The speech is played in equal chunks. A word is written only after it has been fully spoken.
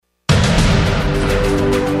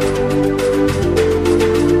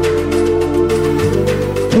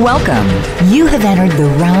Welcome. You have entered the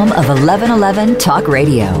realm of 1111 Talk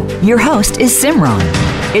Radio. Your host is Simran.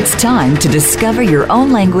 It's time to discover your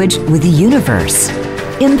own language with the universe.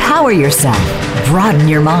 Empower yourself, broaden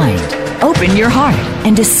your mind, open your heart,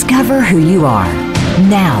 and discover who you are.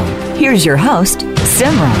 Now, here's your host,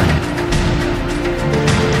 Simran.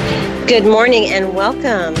 Good morning and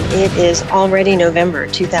welcome. It is already November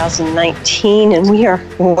 2019 and we are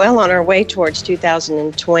well on our way towards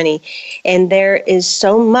 2020. And there is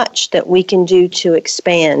so much that we can do to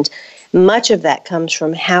expand. Much of that comes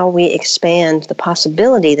from how we expand the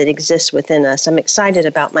possibility that exists within us. I'm excited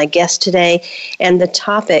about my guest today and the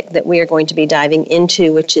topic that we are going to be diving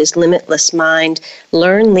into, which is Limitless Mind,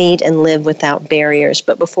 Learn, Lead, and Live Without Barriers.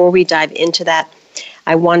 But before we dive into that,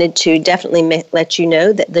 I wanted to definitely let you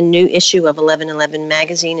know that the new issue of 1111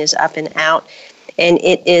 magazine is up and out, and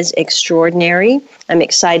it is extraordinary. I'm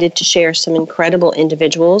excited to share some incredible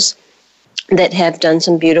individuals that have done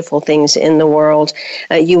some beautiful things in the world.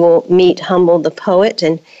 You will meet Humble the poet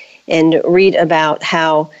and read about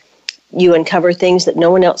how you uncover things that no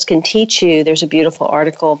one else can teach you. There's a beautiful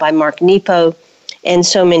article by Mark Nepo and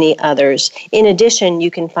so many others. In addition,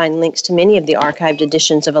 you can find links to many of the archived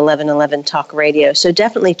editions of 1111 Talk Radio. So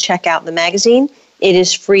definitely check out the magazine. It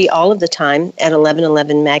is free all of the time at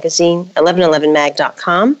 1111 magazine,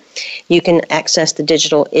 1111mag.com. You can access the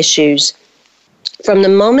digital issues. From the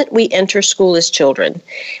moment we enter school as children,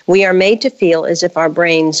 we are made to feel as if our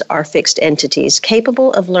brains are fixed entities,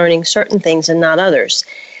 capable of learning certain things and not others.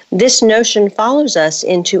 This notion follows us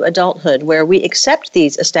into adulthood, where we accept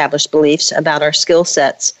these established beliefs about our skill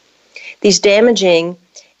sets. These damaging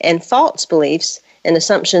and false beliefs and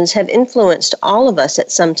assumptions have influenced all of us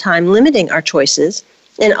at some time, limiting our choices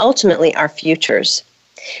and ultimately our futures.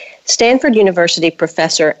 Stanford University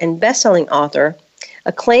professor and best-selling author,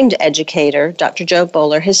 acclaimed educator, Dr. Joe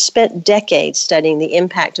Boaler, has spent decades studying the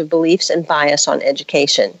impact of beliefs and bias on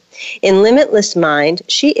education. In Limitless Mind,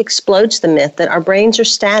 she explodes the myth that our brains are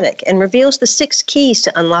static and reveals the 6 keys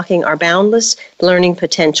to unlocking our boundless learning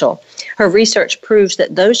potential. Her research proves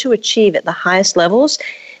that those who achieve at the highest levels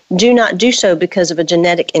do not do so because of a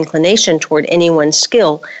genetic inclination toward any one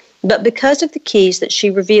skill, but because of the keys that she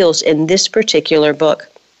reveals in this particular book.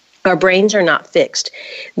 Our brains are not fixed,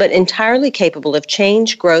 but entirely capable of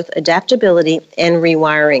change, growth, adaptability, and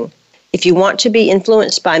rewiring. If you want to be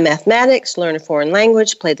influenced by mathematics, learn a foreign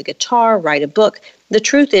language, play the guitar, write a book, the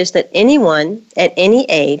truth is that anyone at any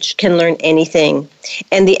age can learn anything.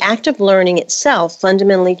 And the act of learning itself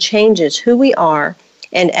fundamentally changes who we are,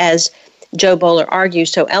 and as Joe Boaler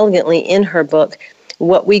argues so elegantly in her book,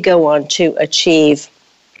 what we go on to achieve.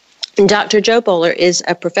 Dr. Joe Boaler is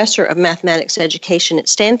a professor of mathematics education at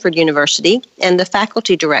Stanford University and the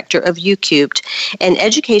faculty director of UCubed, an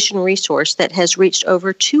education resource that has reached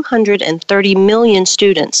over 230 million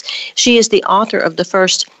students. She is the author of the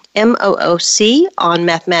first MOOC on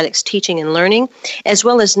mathematics teaching and learning, as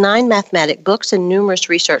well as 9 mathematic books and numerous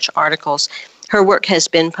research articles. Her work has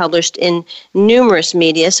been published in numerous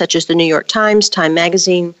media, such as the New York Times, Time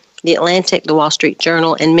Magazine, The Atlantic, The Wall Street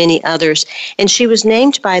Journal, and many others. And she was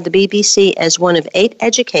named by the BBC as one of 8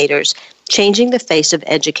 educators changing the face of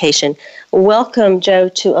education. Welcome, Joe,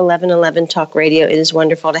 to 1111 Talk Radio. It is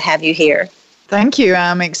wonderful to have you here. Thank you.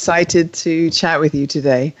 I'm excited to chat with you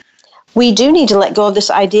today. We do need to let go of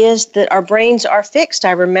this idea that our brains are fixed.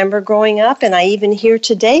 I remember growing up, and I even hear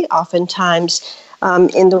today oftentimes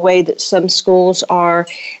in the way that some schools are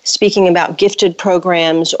speaking about gifted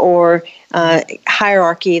programs or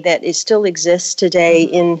hierarchy that still exists today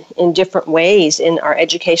in different ways in our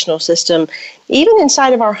educational system. Even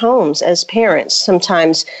inside of our homes as parents,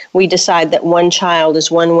 sometimes we decide that one child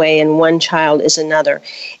is one way and one child is another.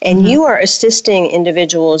 And you are assisting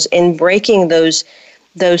individuals in breaking those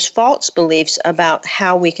false beliefs about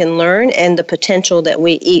how we can learn and the potential that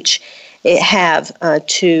we each have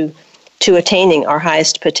to attaining our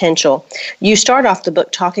highest potential. You start off the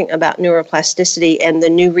book talking about neuroplasticity and the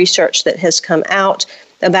new research that has come out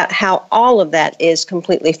about how all of that is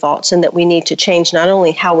completely false and that we need to change not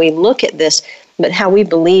only how we look at this, but how we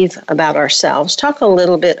believe about ourselves. Talk a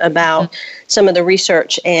little bit about some of the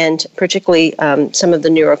research and particularly some of the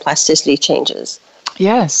neuroplasticity changes.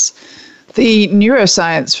 Yes. The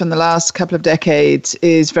neuroscience from the last couple of decades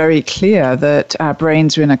is very clear that our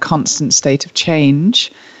brains are in a constant state of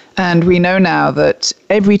change. And we know now that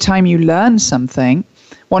every time you learn something,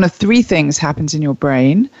 one of 3 things happens in your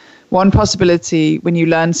brain. One possibility when you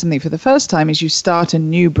learn something for the first time is you start a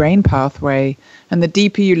new brain pathway, and the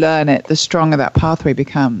deeper you learn it, the stronger that pathway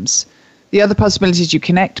becomes. The other possibility is you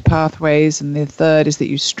connect pathways, and the third is that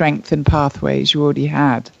you strengthen pathways you already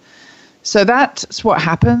had. So that's what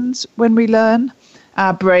happens when we learn.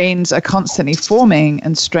 our brains are constantly forming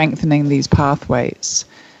and strengthening these pathways.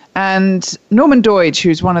 And Norman Deutsch,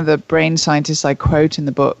 who's one of the brain scientists I quote in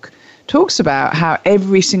the book, talks about how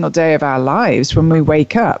every single day of our lives, when we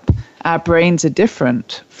wake up, our brains are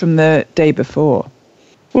different from the day before.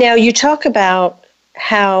 Now, you talk about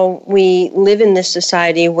how we live in this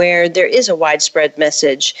society where there is a widespread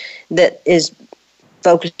message that is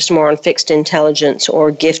focused more on fixed intelligence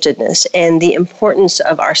or giftedness, and the importance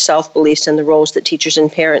of our self-beliefs and the roles that teachers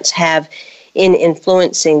and parents have in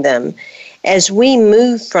influencing them. As we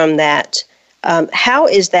move from that, how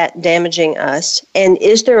is that damaging us? And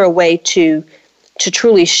is there a way to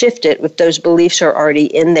truly shift it if those beliefs are already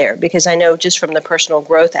in there? Because I know just from the personal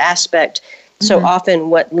growth aspect, so often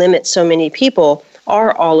what limits so many people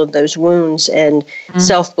are all of those wounds and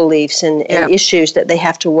self-beliefs and issues that they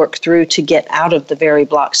have to work through to get out of the very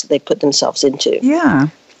blocks that they put themselves into. Yeah.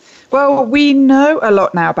 Well, we know a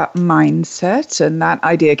lot now about mindset, and that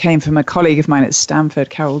idea came from a colleague of mine at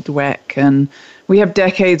Stanford, Carol Dweck, and we have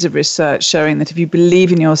decades of research showing that if you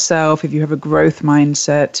believe in yourself, if you have a growth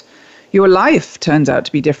mindset, your life turns out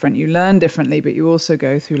to be different. You learn differently, but you also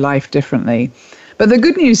go through life differently. But the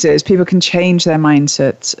good news is people can change their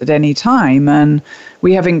mindsets at any time, and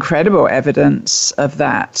we have incredible evidence of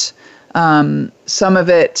that. Some of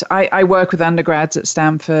it, I work with undergrads at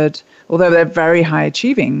Stanford. Although they're very high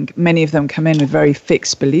achieving, many of them come in with very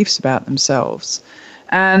fixed beliefs about themselves.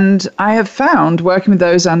 And I have found, working with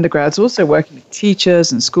those undergrads, also working with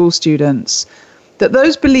teachers and school students, that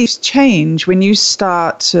those beliefs change when you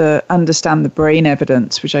start to understand the brain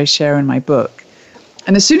evidence, which I share in my book.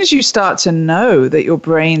 And as soon as you start to know that your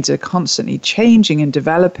brains are constantly changing and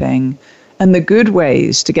developing, and the good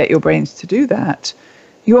ways to get your brains to do that,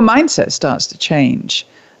 your mindset starts to change.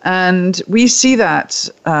 And we see that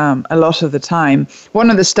a lot of the time. One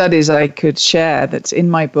of the studies I could share that's in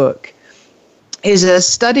my book is a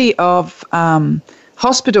study of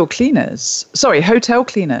hotel cleaners.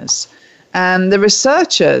 And the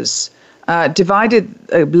researchers divided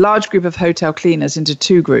a large group of hotel cleaners into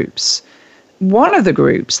two groups. One of the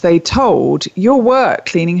groups, they told, your work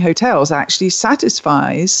cleaning hotels actually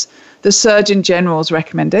satisfies the Surgeon General's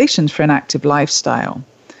recommendations for an active lifestyle.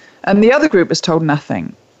 And the other group was told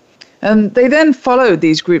nothing. And they then followed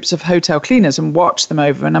these groups of hotel cleaners and watched them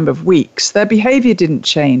over a number of weeks. Their behavior didn't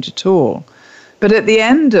change at all. But at the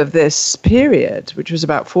end of this period, which was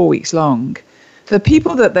about 4 weeks long, the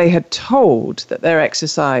people that they had told that their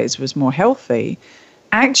exercise was more healthy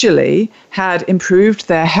actually had improved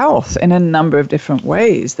their health in a number of different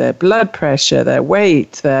ways. Their blood pressure, their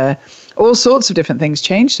weight, all sorts of different things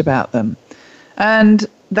changed about them. And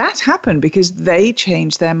that happened because they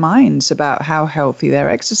changed their minds about how healthy their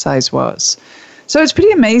exercise was. So it's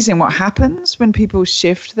pretty amazing what happens when people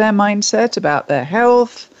shift their mindset about their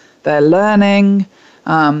health, their learning.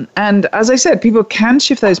 And as I said, people can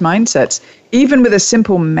shift those mindsets, even with a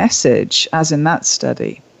simple message, as in that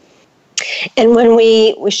study. And when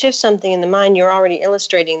we shift something in the mind, you're already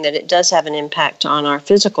illustrating that it does have an impact on our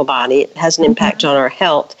physical body. It has an impact on our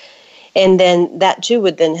health. And then that too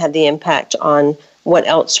would then have the impact on what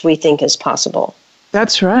else we think is possible.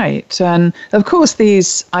 That's right. And of course,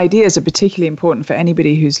 these ideas are particularly important for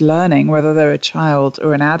anybody who's learning, whether they're a child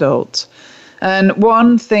or an adult. And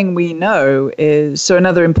one thing we know is, so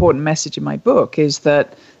another important message in my book is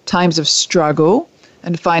that times of struggle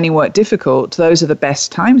and finding work difficult, those are the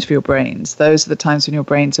best times for your brains. Those are the times when your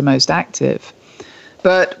brains are most active.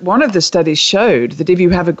 But one of the studies showed that if you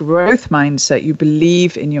have a growth mindset, you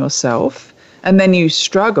believe in yourself, and then you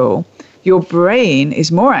struggle, your brain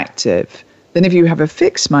is more active than if you have a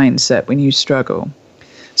fixed mindset when you struggle.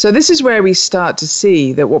 So this is where we start to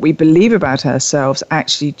see that what we believe about ourselves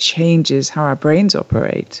actually changes how our brains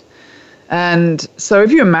operate. And so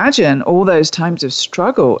if you imagine all those times of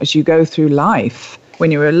struggle as you go through life, when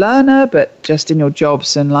you're a learner, but just in your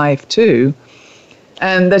jobs and life too,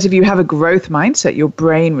 and that if you have a growth mindset, your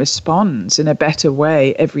brain responds in a better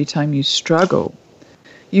way every time you struggle.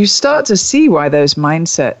 You start to see why those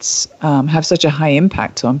mindsets have such a high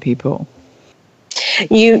impact on people.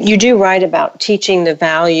 You do write about teaching the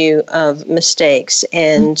value of mistakes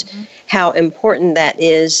and how important that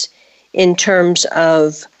is in terms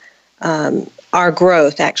of our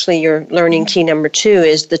growth. Actually, your learning key number 2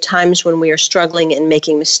 is the times when we are struggling and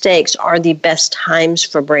making mistakes are the best times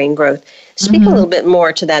for brain growth. Speak a little bit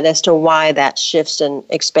more to that as to why that shifts and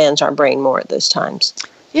expands our brain more at those times.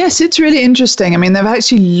 Yes, it's really interesting. I mean, they've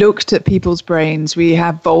actually looked at people's brains. We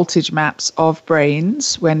have voltage maps of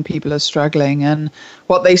brains when people are struggling. And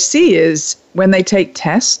what they see is when they take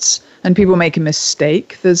tests and people make a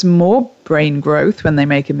mistake, there's more brain growth when they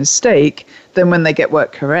make a mistake than when they get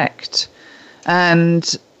work correct.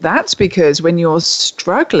 And that's because when you're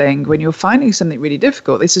struggling, when you're finding something really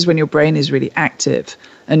difficult, this is when your brain is really active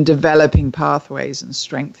and developing pathways and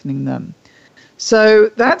strengthening them. So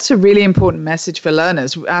that's a really important message for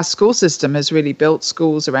learners. Our school system has really built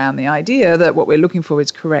schools around the idea that what we're looking for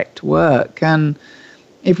is correct work. And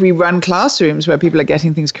if we run classrooms where people are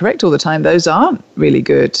getting things correct all the time, those aren't really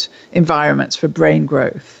good environments for brain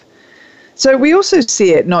growth. So we also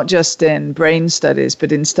see it not just in brain studies,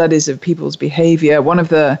 but in studies of people's behavior. One of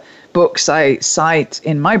the books I cite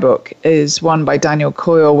in my book is one by Daniel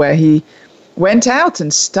Coyle, where he went out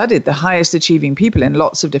and studied the highest achieving people in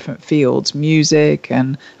lots of different fields, music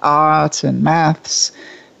and art and maths.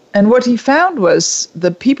 And what he found was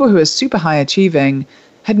the people who are super high achieving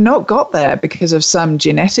had not got there because of some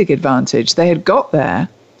genetic advantage. They had got there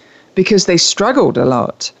because they struggled a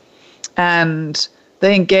lot. And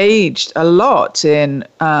they engaged a lot in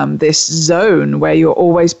this zone where you're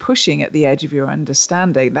always pushing at the edge of your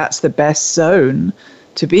understanding. That's the best zone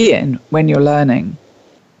to be in when you're learning.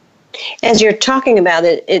 As you're talking about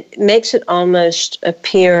it, it makes it almost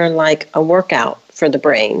appear like a workout for the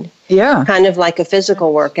brain. Yeah. Kind of like a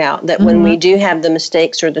physical workout, that when we do have the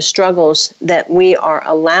mistakes or the struggles, that we are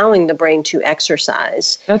allowing the brain to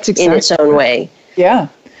exercise in its own way. Yeah.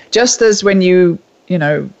 Just as when you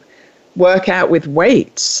work out with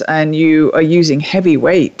weights and you are using heavy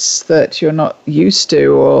weights that you're not used to,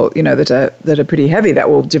 or that are pretty heavy, that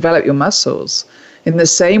will develop your muscles. In the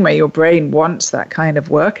same way, your brain wants that kind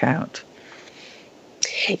of workout.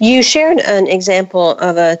 You shared an example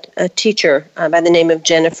of a teacher by the name of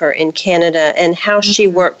Jennifer in Canada, and how she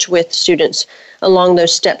worked with students along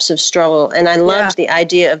those steps of struggle. And I loved the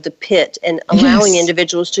idea of the pit and allowing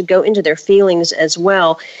individuals to go into their feelings as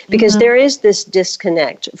well, because there is this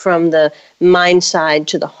disconnect from the mind side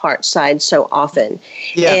to the heart side so often.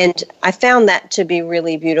 Yeah. And I found that to be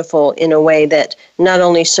really beautiful in a way that not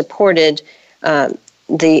only supported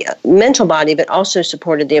the mental body, but also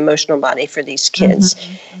supported the emotional body for these kids.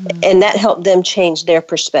 And that helped them change their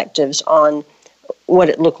perspectives on what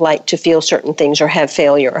it looked like to feel certain things or have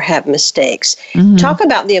failure or have mistakes. Talk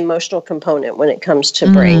about the emotional component when it comes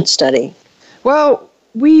to brain study. Well,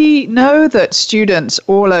 we know that students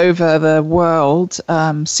all over the world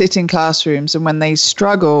sit in classrooms, and when they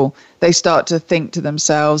struggle, they start to think to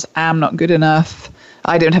themselves, I'm not good enough,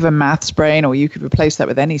 I don't have a maths brain, or you could replace that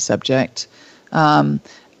with any subject.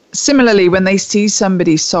 Similarly, when they see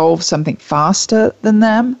somebody solve something faster than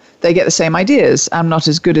them, they get the same ideas. I'm not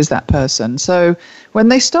as good as that person. So when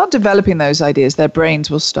they start developing those ideas, their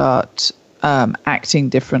brains will start acting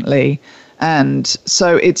differently. And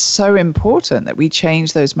so it's so important that we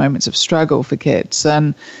change those moments of struggle for kids.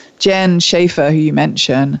 And Jen Schaefer, who you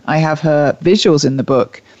mentioned, I have her visuals in the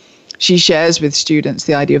book. She shares with students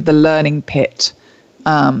the idea of the learning pit,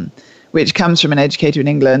 which comes from an educator in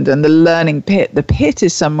England. And the learning pit, the pit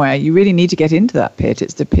is somewhere you really need to get into that pit.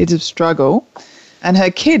 It's the pit of struggle. And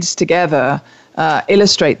her kids together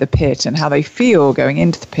illustrate the pit and how they feel going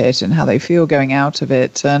into the pit and how they feel going out of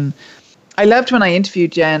it. And I loved when I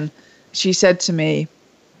interviewed Jen, she said to me,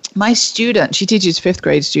 she teaches fifth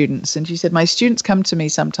grade students, and she said, my students come to me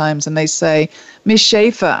sometimes and they say, Miss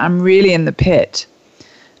Schaefer, I'm really in the pit.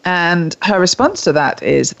 And her response to that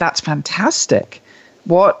is, that's fantastic.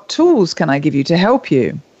 What tools can I give you to help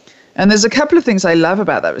you? And there's a couple of things I love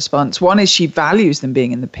about that response. One is she values them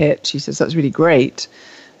being in the pit. She says that's really great.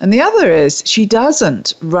 And the other is she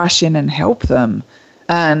doesn't rush in and help them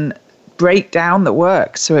and break down the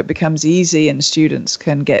work so it becomes easy and students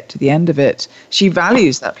can get to the end of it. She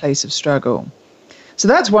values that place of struggle. So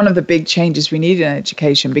that's one of the big changes we need in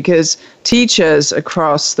education, because teachers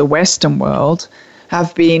across the Western world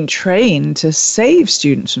have been trained to save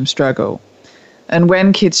students from struggle. And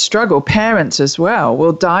when kids struggle, parents as well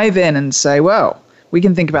will dive in and say, well, we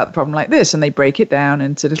can think about the problem like this. And they break it down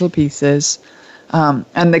into little pieces.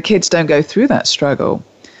 And the kids don't go through that struggle.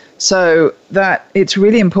 So that it's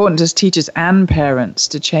really important as teachers and parents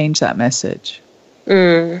to change that message.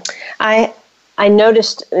 I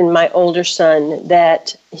noticed in my older son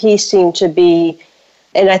that he seemed to be,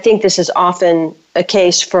 and I think this is often a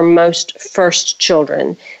case for most first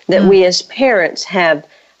children, that we as parents have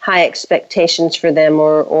high expectations for them,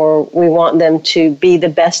 or we want them to be the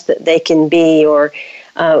best that they can be, or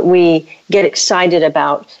we get excited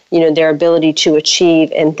about, their ability to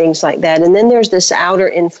achieve and things like that. And then there's this outer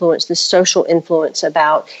influence, this social influence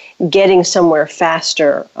about getting somewhere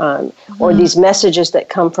faster, or these messages that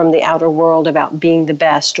come from the outer world about being the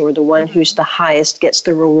best, or the one who's the highest gets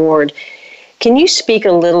the reward. Can you speak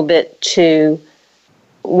a little bit to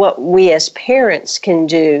what we as parents can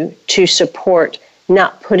do to support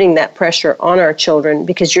not putting that pressure on our children?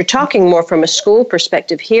 Because you're talking more from a school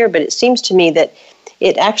perspective here, but it seems to me that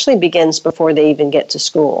it actually begins before they even get to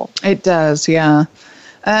school. It does, yeah.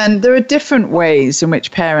 And there are different ways in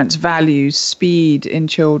which parents value speed in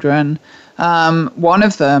children. One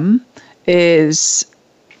of them is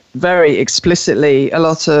very explicitly, a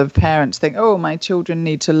lot of parents think, oh, my children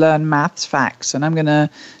need to learn maths facts, and I'm going to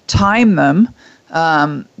time them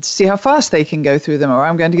to see how fast they can go through them, or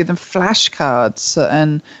I'm going to give them flashcards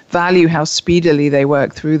and value how speedily they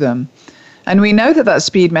work through them. And we know that that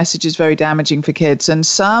speed message is very damaging for kids. And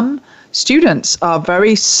some students are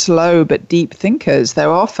very slow but deep thinkers.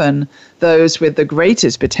 They're often those with the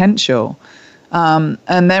greatest potential. And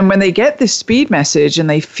then when they get this speed message and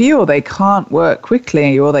they feel they can't work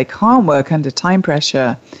quickly or they can't work under time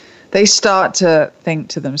pressure, they start to think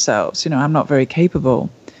to themselves, I'm not very capable.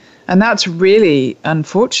 And that's really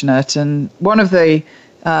unfortunate. And one of the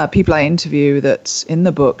people I interview that's in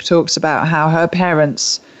the book talks about how her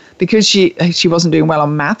parents, because she wasn't doing well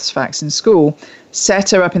on maths facts in school,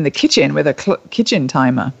 set her up in the kitchen with a kitchen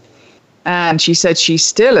timer. And she said she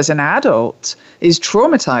still, as an adult, is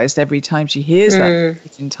traumatized every time she hears that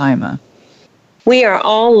kitchen timer. We are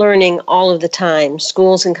all learning all of the time.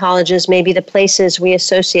 Schools and colleges may be the places we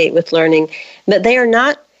associate with learning, but they are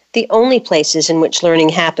not the only places in which learning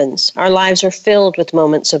happens. Our lives are filled with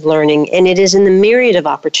moments of learning, and it is in the myriad of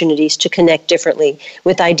opportunities to connect differently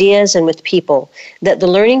with ideas and with people that the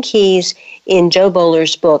learning keys in Jo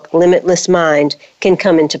Boaler's book, Limitless Mind, can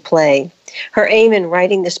come into play. Her aim in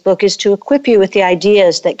writing this book is to equip you with the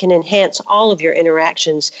ideas that can enhance all of your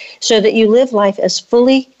interactions so that you live life as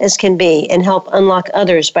fully as can be and help unlock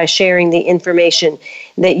others by sharing the information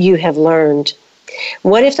that you have learned.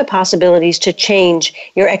 What if the possibilities to change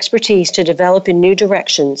your expertise to develop in new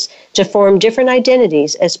directions, to form different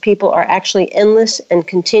identities as people are actually endless and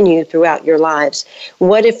continue throughout your lives?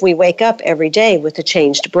 What if we wake up every day with a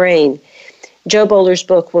changed brain? Jo Boaler's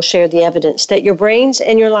book will share the evidence that your brains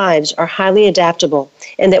and your lives are highly adaptable,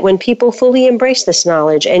 and that when people fully embrace this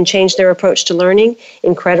knowledge and change their approach to learning,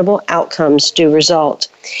 incredible outcomes do result.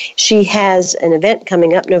 She has an event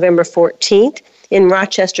coming up November 14th in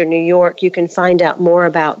Rochester, New York. You can find out more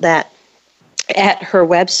about that at her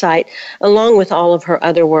website, along with all of her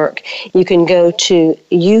other work. You can go to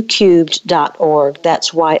youcubed.org.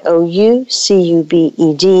 That's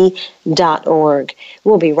youcubed.org.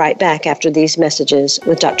 We'll be right back after these messages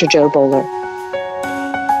with Dr. Jo Boaler.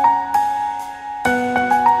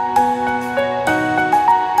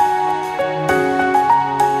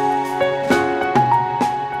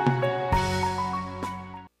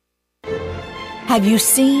 Have you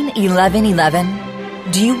seen 1111?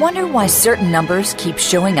 Do you wonder why certain numbers keep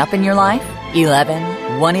showing up in your life?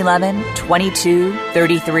 11, 111, 22,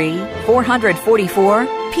 33, 444?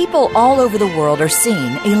 People all over the world are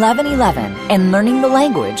seeing 1111 and learning the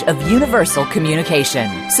language of universal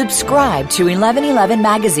communication. Subscribe to 1111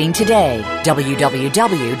 Magazine today.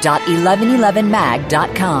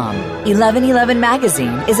 www.1111mag.com. 1111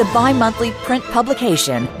 Magazine is a bi-monthly print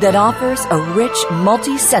publication that offers a rich,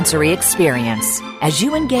 multi-sensory experience. As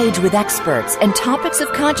you engage with experts and topics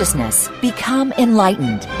of consciousness, become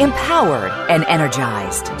enlightened, empowered, and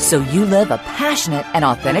energized, so you live a passionate and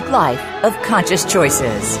authentic life of conscious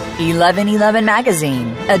choices. 1111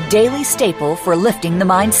 Magazine, a daily staple for lifting the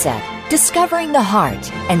mindset, discovering the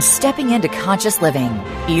heart, and stepping into conscious living.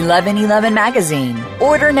 1111 Magazine.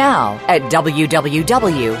 Order now at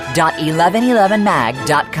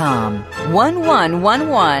www.1111mag.com.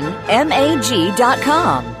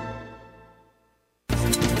 1111mag.com.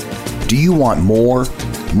 Do you want more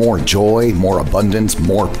joy, more abundance,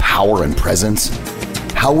 more power and presence?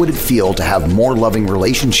 How would it feel to have more loving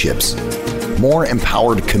relationships, more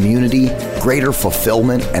empowered community, greater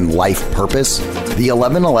fulfillment and life purpose? The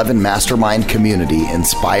 1111 Mastermind community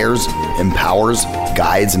inspires, empowers,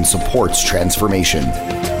 guides, and supports transformation.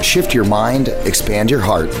 Shift your mind, expand your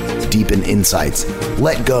heart, deepen insights,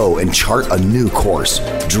 let go and chart a new course,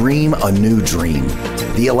 dream a new dream.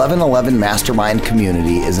 The 1111 Mastermind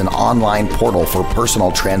community is an online portal for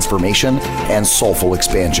personal transformation and soulful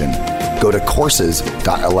expansion. Go to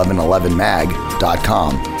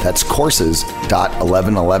courses.1111mag.com. That's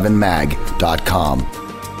courses.1111mag.com.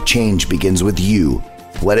 Change begins with you.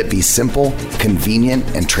 Let it be simple, convenient,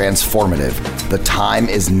 and transformative. The time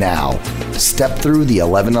is now. Step through the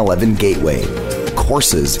 1111 gateway.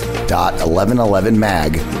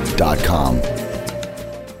 Courses.1111mag.com.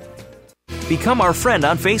 Become our friend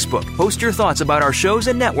on Facebook. Post your thoughts about our shows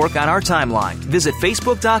and network on our timeline. Visit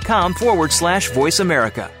facebook.com/Voice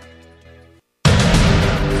America.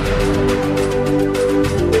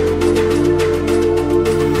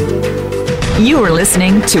 You are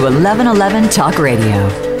listening to 1111 Talk Radio.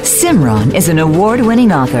 Simran is an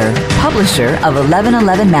award-winning author, publisher of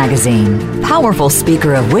 1111 Magazine, powerful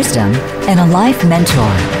speaker of wisdom, and a life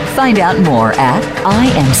mentor. Find out more at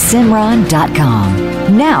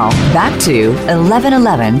IamSimran.com. Now, back to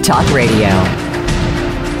 1111 Talk Radio.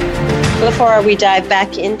 Before we dive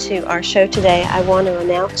back into our show today, I want to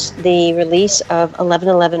announce the release of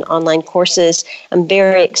 1111 online courses. I'm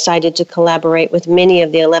very excited to collaborate with many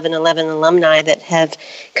of the 1111 alumni that have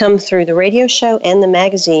come through the radio show and the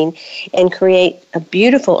magazine and create a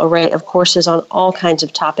beautiful array of courses on all kinds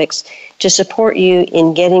of topics to support you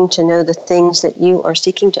in getting to know the things that you are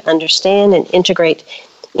seeking to understand and integrate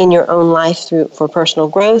in your own life for personal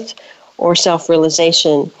growth or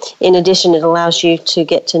self-realization. In addition, it allows you to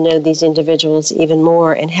get to know these individuals even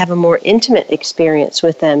more and have a more intimate experience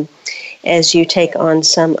with them as you take on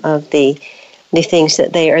some of the things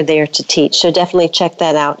that they are there to teach. So definitely check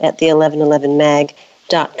that out at the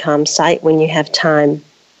 1111mag.com site when you have time.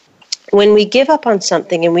 When we give up on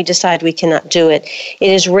something and we decide we cannot do it,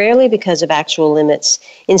 it is rarely because of actual limits.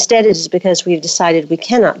 Instead, it is because we've decided we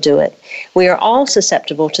cannot do it. We are all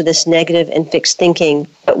susceptible to this negative and fixed thinking,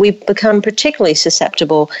 but we become particularly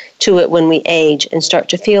susceptible to it when we age and start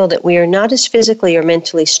to feel that we are not as physically or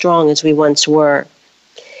mentally strong as we once were.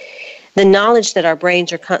 The knowledge that our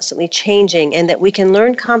brains are constantly changing and that we can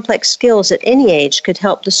learn complex skills at any age could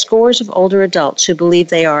help the scores of older adults who believe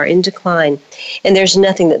they are in decline, and there's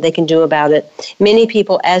nothing that they can do about it. Many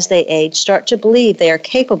people, as they age, start to believe they are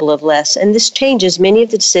capable of less, and this changes many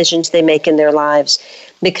of the decisions they make in their lives.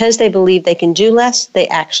 Because they believe they can do less, they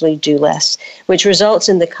actually do less, which results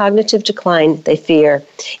in the cognitive decline they fear.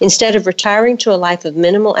 Instead of retiring to a life of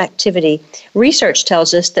minimal activity, research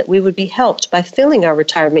tells us that we would be helped by filling our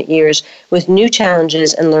retirement years with new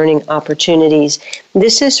challenges and learning opportunities.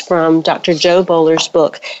 This is from Dr. Joe Boaler's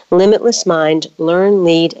book, Limitless Mind, Learn,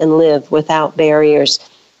 Lead, and Live Without Barriers.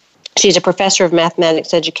 She's a professor of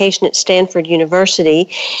mathematics education at Stanford University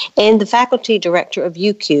and the faculty director of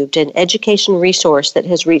UCubed, an education resource that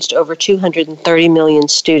has reached over 230 million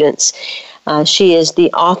students. She is the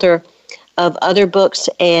author of other books,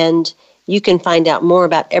 and you can find out more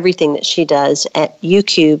about everything that she does at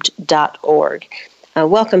ucubed.org.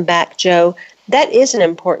 Welcome back, Joe. That is an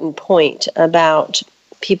important point about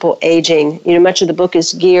people aging. You know, much of the book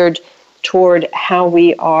is geared toward how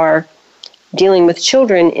we are dealing with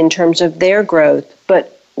children in terms of their growth.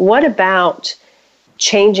 But what about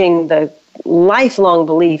changing the lifelong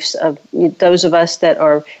beliefs of those of us that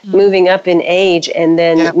are moving up in age and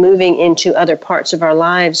then moving into other parts of our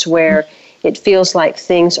lives where it feels like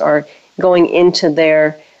things are going into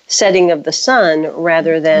their setting of the sun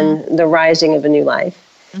rather than the rising of a new life?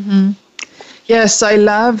 Mm-hmm. Yes, I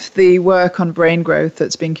love the work on brain growth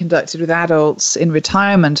that's been conducted with adults in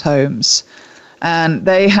retirement homes. And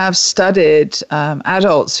they have studied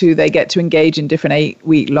adults who they get to engage in different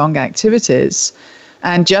 8-week-long activities.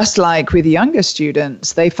 And just like with younger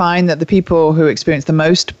students, they find that the people who experience the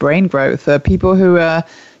most brain growth are people who are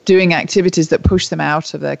doing activities that push them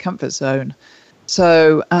out of their comfort zone.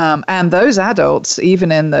 So, and those adults,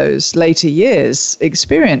 even in those later years,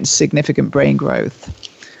 experience significant brain growth.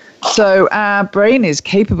 So our brain is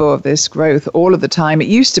capable of this growth all of the time. It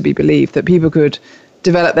used to be believed that people could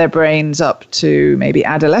develop their brains up to maybe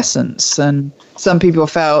adolescence, and some people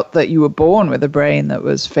felt that you were born with a brain that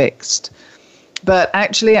was fixed. But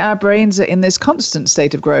actually our brains are in this constant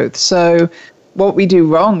state of growth. So what we do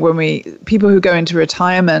wrong when people who go into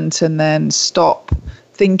retirement and then stop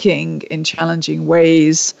thinking in challenging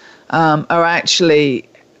ways are actually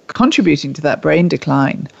contributing to that brain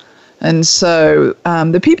decline. And so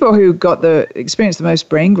the people who experienced the most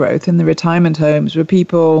brain growth in the retirement homes were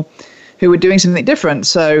people who were doing something different.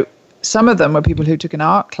 So some of them were people who took an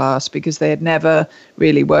art class because they had never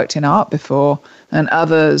really worked in art before, and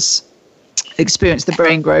others experienced the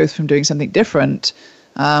brain growth from doing something different,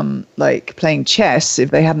 like playing chess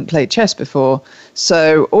if they hadn't played chess before.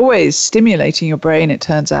 So always stimulating your brain, it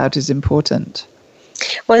turns out, is important.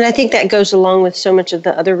 Well, and I think that goes along with so much of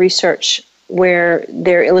the other research where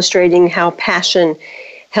they're illustrating how passion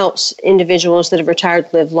helps individuals that have retired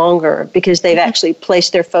live longer because they've actually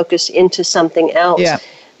placed their focus into something else. Yeah.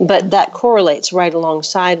 But that correlates right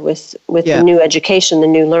alongside with the new education, the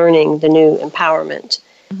new learning, the new empowerment.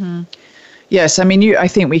 Mm-hmm. Yes, I mean, I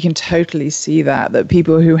think we can totally see that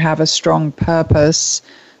people who have a strong purpose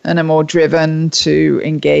and are more driven to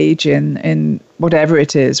engage in whatever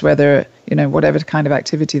it is, whether, whatever kind of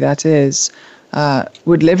activity that is,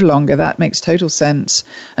 would live longer. That makes total sense.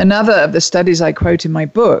 Another of the studies I quote in my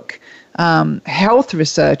book health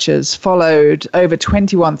researchers followed over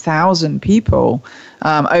 21,000 people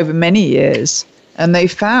over many years, and they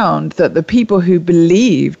found that the people who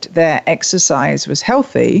believed their exercise was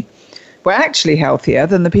healthy were actually healthier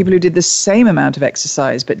than the people who did the same amount of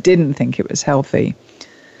exercise but didn't think it was healthy.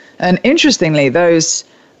 And interestingly, those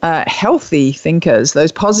healthy thinkers,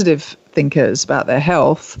 those positive thinkers about their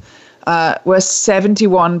health, were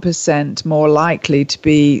 71% more likely to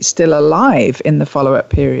be still alive in the follow-up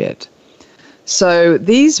period. So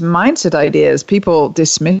these mindset ideas, people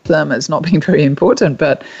dismiss them as not being very important,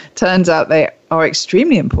 but turns out they are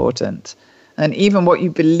extremely important. And even what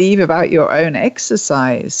you believe about your own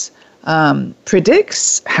exercise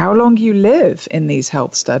predicts how long you live in these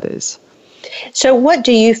health studies. So what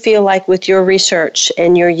do you feel like with your research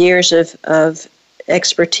and your years of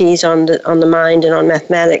expertise on the mind and on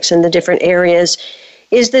mathematics and the different areas,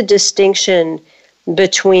 is the distinction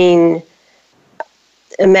between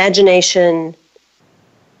imagination,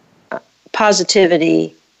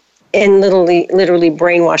 positivity, and literally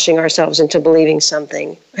brainwashing ourselves into believing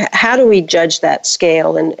something? How do we judge that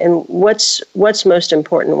scale, and what's most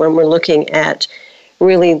important when we're looking at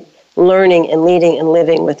really learning and leading and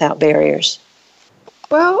living without barriers?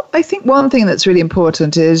 Well, I think one thing that's really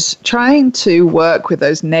important is trying to work with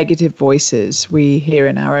those negative voices we hear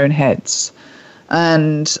in our own heads.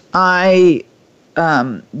 And I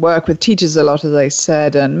work with teachers a lot, as I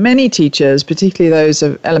said, and many teachers, particularly those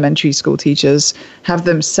of elementary school teachers, have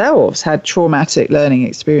themselves had traumatic learning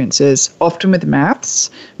experiences, often with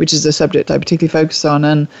maths, which is a subject I particularly focus on.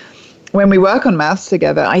 And when we work on maths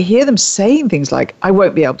together, I hear them saying things like, I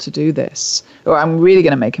won't be able to do this, or I'm really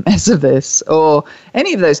going to make a mess of this, or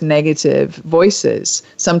any of those negative voices.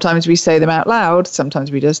 Sometimes we say them out loud,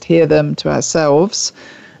 sometimes we just hear them to ourselves.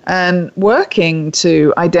 And working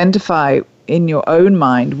to identify in your own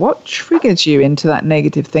mind what triggers you into that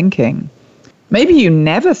negative thinking. Maybe you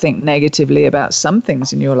never think negatively about some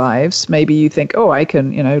things in your lives. Maybe you think, oh, I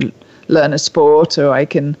can, learn a sport, or I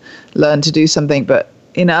can learn to do something, but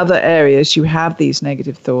in other areas, you have these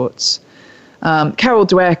negative thoughts. Carol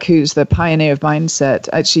Dweck, who's the pioneer of mindset,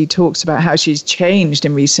 actually talks about how she's changed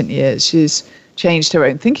in recent years. She's changed her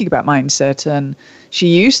own thinking about mindset, and she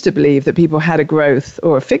used to believe that people had a growth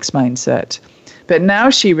or a fixed mindset. But now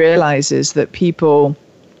she realizes that people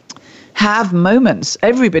have moments,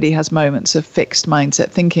 everybody has moments of fixed mindset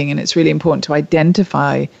thinking, and it's really important to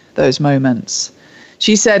identify those moments.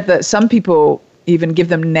 She said that some people even give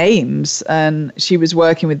them names. And she was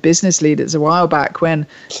working with business leaders a while back when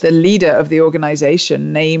the leader of the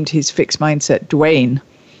organization named his fixed mindset Dwayne.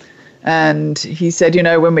 And he said,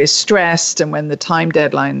 when we're stressed and when the time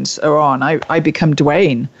deadlines are on, I become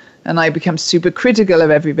Dwayne, and I become super critical of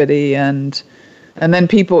everybody. And then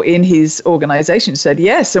people in his organization said,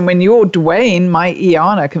 yes, and when you're Dwayne, my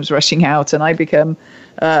Iana comes rushing out, and I become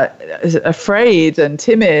afraid and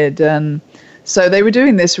timid. And so they were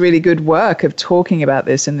doing this really good work of talking about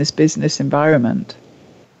this in this business environment.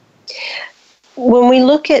 When we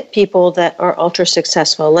look at people that are ultra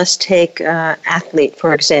successful, let's take athlete,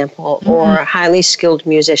 for example, or a highly skilled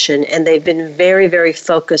musician, and they've been very, very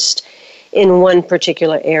focused in one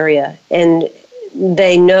particular area, and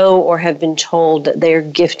they know or have been told that they're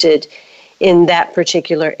gifted in that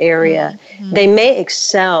particular area. They may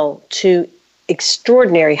excel to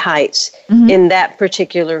extraordinary heights in that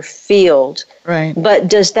particular field. Right. But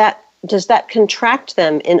does that contract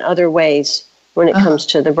them in other ways when it comes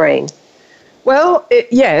to the brain? Well,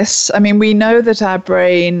 yes. I mean, we know that our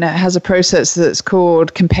brain has a process that's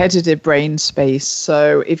called competitive brain space.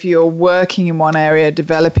 So if you're working in one area,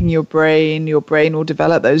 developing your brain will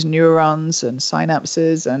develop those neurons and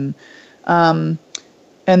synapses. And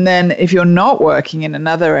then if you're not working in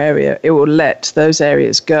another area, it will let those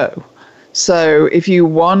areas go. So if you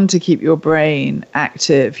want to keep your brain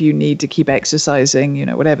active, you need to keep exercising,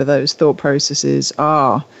 whatever those thought processes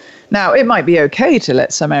are. Now, it might be okay to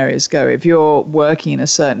let some areas go. If you're working in a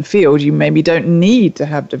certain field, you maybe don't need to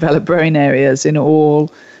have developed brain areas in all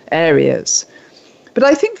areas. But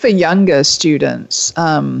I think for younger students,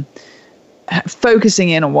 focusing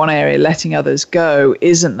in on one area, letting others go,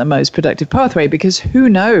 isn't the most productive pathway, because who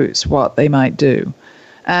knows what they might do.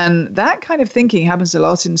 And that kind of thinking happens a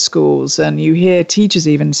lot in schools, and you hear teachers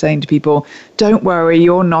even saying to people, don't worry,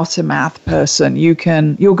 you're not a math person, you're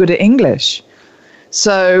good at English.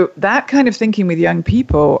 So that kind of thinking with young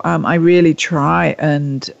people, I really try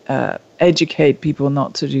and educate people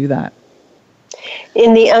not to do that.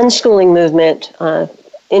 In the unschooling movement,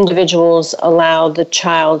 individuals allow the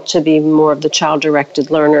child to be more of the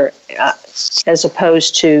child-directed learner as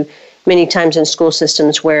opposed to many times in school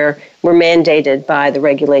systems where we're mandated by the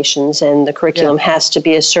regulations and the curriculum has to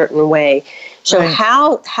be a certain way. So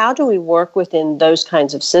how do we work within those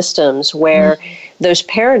kinds of systems where those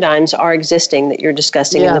paradigms are existing that you're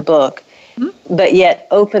discussing in the book, but yet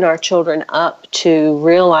open our children up to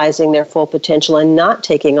realizing their full potential and not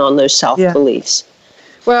taking on those self-beliefs?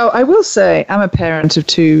 Well, I will say I'm a parent of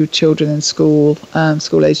 2 children in school,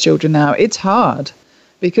 school-age children now. It's hard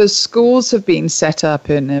because schools have been set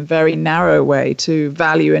up in a very narrow way to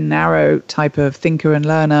value a narrow type of thinker and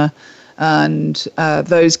learner. And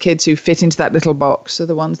those kids who fit into that little box are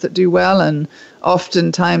the ones that do well. And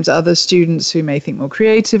oftentimes other students who may think more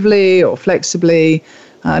creatively or flexibly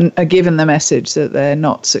are given the message that they're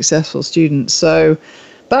not successful students. So,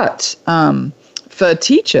 but for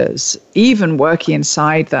teachers, even working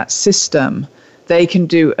inside that system, they can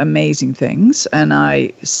do amazing things. And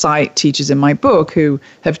I cite teachers in my book who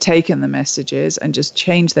have taken the messages and just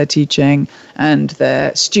changed their teaching, and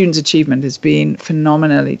their students' achievement has been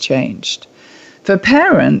phenomenally changed. For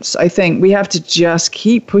parents, I think we have to just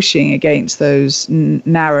keep pushing against those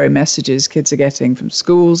narrow messages kids are getting from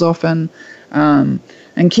schools often, and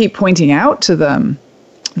keep pointing out to them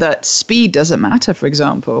that speed doesn't matter, for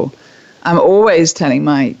example. I'm always telling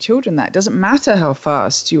my children that it doesn't matter how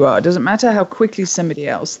fast you are. It doesn't matter how quickly somebody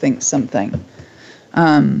else thinks something.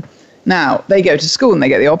 Now, they go to school and they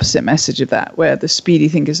get the opposite message of that, where the speedy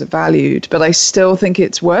thinkers are valued. But I still think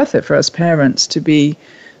it's worth it for us parents to be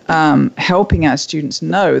helping our students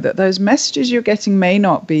know that those messages you're getting may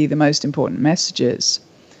not be the most important messages.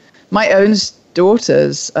 My own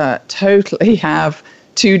daughters totally have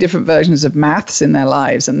 2 different versions of maths in their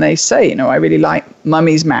lives. And they say, I really like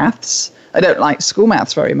mummy's maths. I don't like school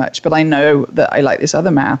maths very much, but I know that I like this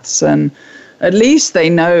other maths. And at least they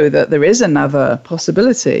know that there is another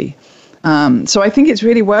possibility. So I think it's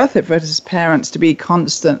really worth it for us as parents to be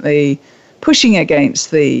constantly pushing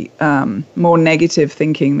against the more negative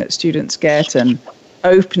thinking that students get and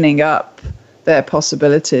opening up their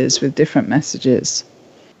possibilities with different messages.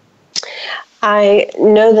 I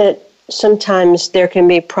know that sometimes there can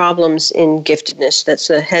be problems in giftedness. That's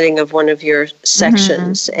the heading of one of your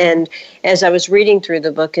sections. And as I was reading through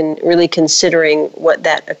the book and really considering what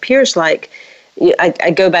that appears like,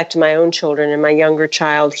 I go back to my own children, and my younger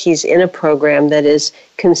child, he's in a program that is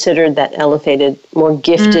considered that elevated, more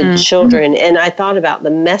gifted children. And I thought about the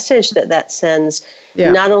message that sends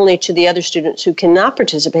not only to the other students who cannot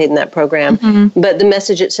participate in that program, but the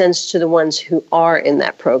message it sends to the ones who are in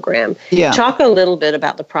that program. Talk a little bit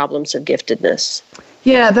about the problems of giftedness.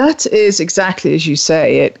 Yeah, that is exactly as you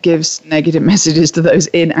say. It gives negative messages to those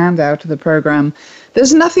in and out of the program.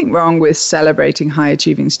 There's nothing wrong with celebrating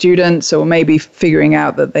high-achieving students or maybe figuring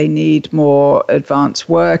out that they need more advanced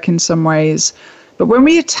work in some ways. But when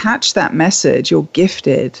we attach that message, you're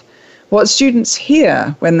gifted, what students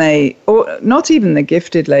hear when they, or not even the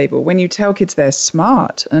gifted label, when you tell kids they're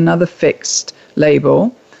smart, another fixed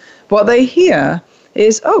label, what they hear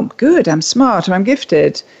is, oh, good, I'm smart or I'm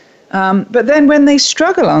gifted. But then when they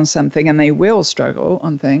struggle on something, and they will struggle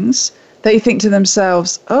on things, they think to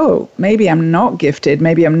themselves, oh, maybe I'm not gifted,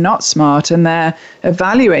 maybe I'm not smart, and they're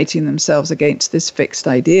evaluating themselves against this fixed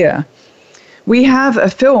idea. We have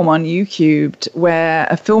a film on YouCubed where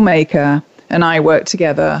a filmmaker and I worked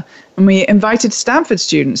together, and we invited Stanford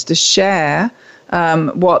students to share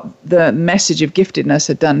what the message of giftedness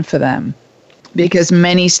had done for them. Because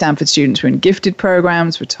many Stanford students were in gifted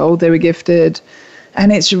programs, were told they were gifted.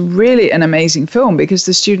 And it's really an amazing film because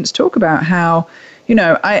the students talk about how,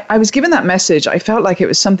 I was given that message. I felt like it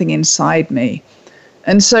was something inside me.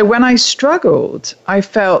 And so when I struggled, I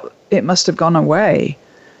felt it must have gone away.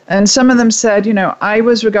 And some of them said, I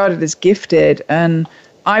was regarded as gifted and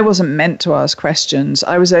I wasn't meant to ask questions.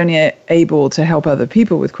 I was only able to help other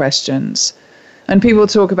people with questions. And people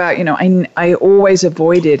talk about, I always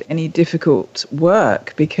avoided any difficult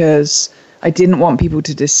work because I didn't want people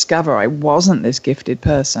to discover I wasn't this gifted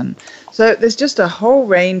person. So there's just a whole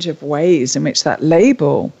range of ways in which that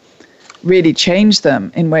label really changed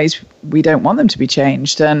them in ways we don't want them to be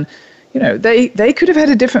changed. And, they could have had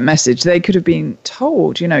a different message. They could have been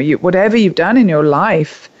told, whatever you've done in your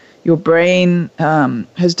life, your brain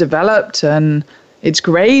has developed and it's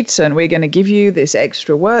great. And we're going to give you this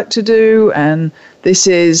extra work to do. And this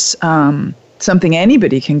is something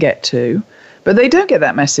anybody can get to. But they don't get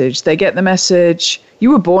that message. They get the message,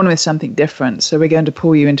 you were born with something different, so we're going to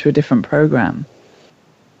pull you into a different program.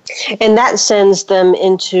 And that sends them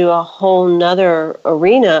into a whole nother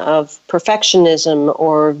arena of perfectionism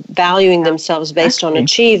or valuing themselves based on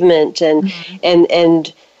achievement.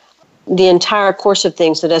 And the entire course of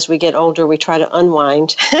things that as we get older, we try to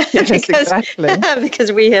unwind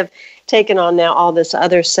because we have taken on now all this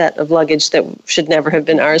other set of luggage that should never have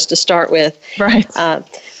been ours to start with. Right.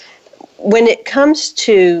 When it comes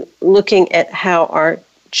to looking at how our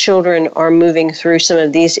children are moving through some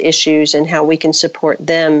of these issues and how we can support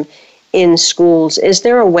them in schools, is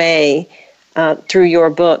there a way through your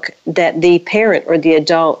book that the parent or the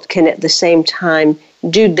adult can at the same time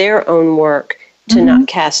do their own work to not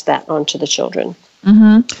cast that onto the children?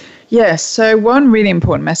 Yes. So one really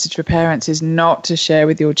important message for parents is not to share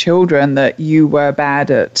with your children that you were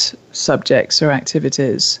bad at subjects or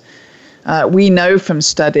activities. We know from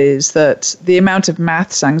studies that the amount of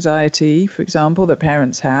maths anxiety, for example, that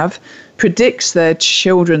parents have predicts their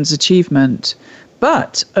children's achievement,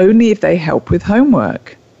 but only if they help with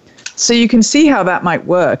homework. So you can see how that might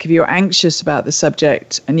work. If you're anxious about the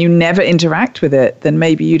subject and you never interact with it, then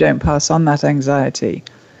maybe you don't pass on that anxiety.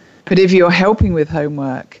 But if you're helping with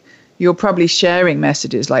homework, you're probably sharing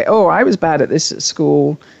messages like, oh, I was bad at this at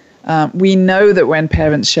school. We know that when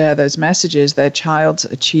parents share those messages, their child's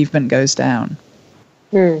achievement goes down.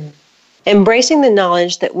 Embracing the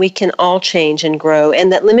knowledge that we can all change and grow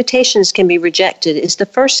and that limitations can be rejected is the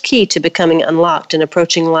first key to becoming unlocked and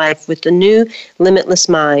approaching life with the new limitless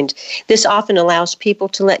mind. This often allows people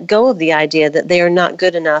to let go of the idea that they are not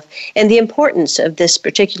good enough, and the importance of this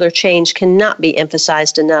particular change cannot be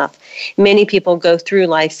emphasized enough. Many people go through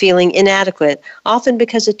life feeling inadequate, often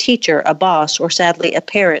because a teacher, a boss, or sadly a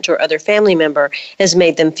parent or other family member has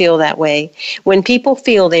made them feel that way. When people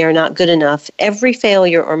feel they are not good enough, every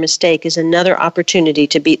failure or mistake is another opportunity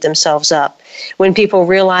to beat themselves up. When people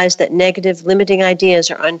realize that negative, limiting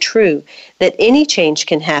ideas are untrue, that any change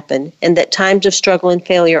can happen, and that times of struggle and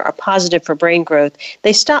failure are positive for brain growth,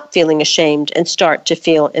 they stop feeling ashamed and start to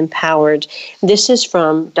feel empowered. This is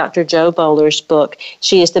from Dr. Jo Boaler's book.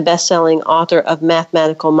 She is the best-selling author of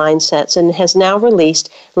Mathematical Mindsets and has now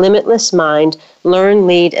released Limitless Mind, Learn,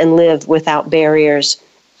 Lead, and Live Without Barriers.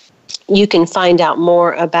 You can find out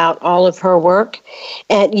more about all of her work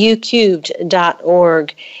at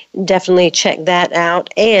ucubed.org. Definitely check that out.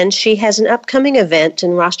 And she has an upcoming event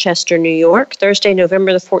in Rochester, New York, Thursday,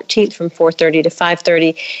 November the 14th from 4:30 to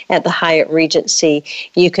 5:30 at the Hyatt Regency.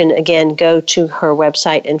 You can, again, go to her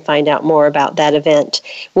website and find out more about that event.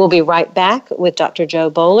 We'll be right back with Dr. Jo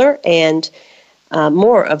Boaler and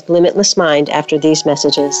more of Limitless Mind after these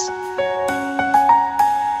messages.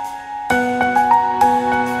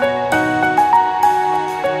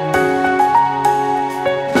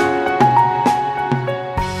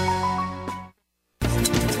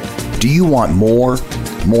 Do you want more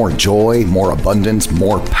joy, more abundance,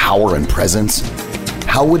 more power and presence?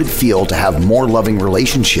 How would it feel to have more loving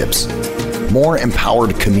relationships, more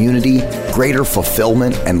empowered community, greater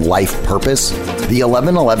fulfillment and life purpose? The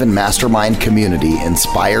 1111 Mastermind community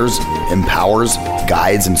inspires, empowers,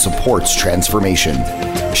 guides, and supports transformation.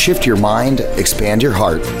 Shift your mind, expand your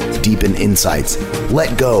heart, deepen insights,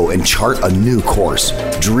 let go and chart a new course,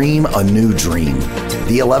 dream a new dream.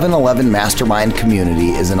 The 1111 Mastermind community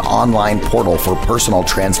is an online portal for personal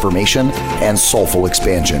transformation and soulful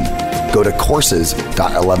expansion. Go to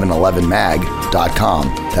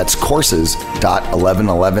courses.1111mag.com. That's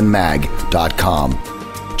courses.1111mag.com.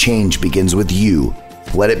 Change begins with you.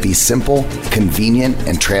 Let it be simple, convenient,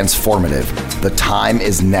 and transformative. The time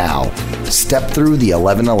is now. Step through the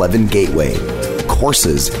 1111 gateway.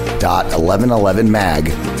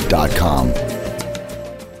 Courses.1111mag.com.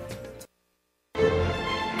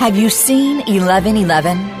 Have you seen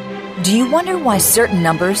 1111? Do you wonder why certain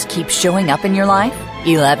numbers keep showing up in your life?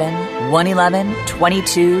 11, 111,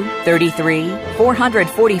 22, 33,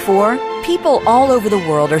 444? People all over the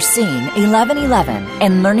world are seeing 1111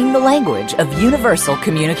 and learning the language of universal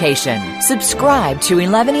communication. Subscribe to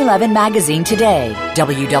 1111 Magazine today.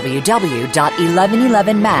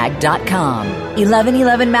 www.1111mag.com.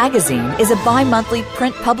 1111 Magazine is a bi-monthly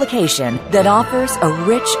print publication that offers a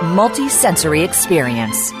rich, multi-sensory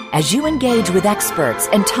experience. As you engage with experts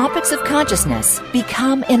and topics of consciousness,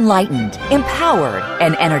 become enlightened, empowered,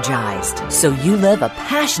 and energized, so you live a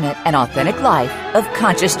passionate and authentic life of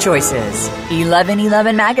conscious choices.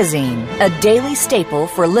 1111 Magazine, a daily staple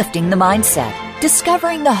for lifting the mindset,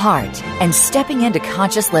 discovering the heart, and stepping into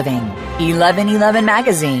conscious living. 1111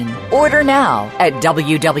 Magazine. Order now at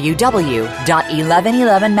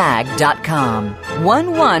www.1111mag.com.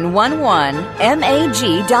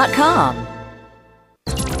 1111mag.com.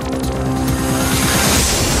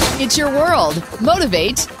 It's your world.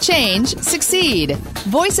 Motivate, change, succeed.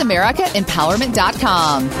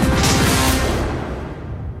 VoiceAmericaEmpowerment.com.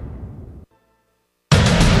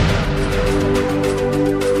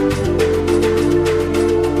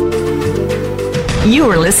 You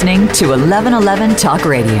are listening to 1111 Talk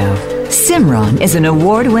Radio. Simran is an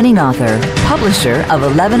award-winning author, publisher of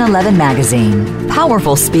 1111 Magazine,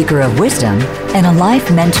 powerful speaker of wisdom, and a life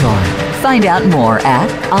mentor. Find out more at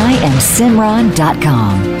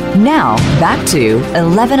IamSimran.com. Now, back to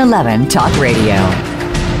 1111 Talk Radio.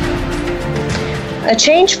 A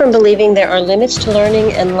change from believing there are limits to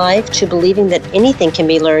learning and life to believing that anything can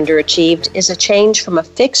be learned or achieved is a change from a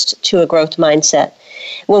fixed to a growth mindset.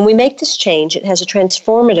 When we make this change, it has a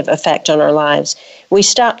transformative effect on our lives. We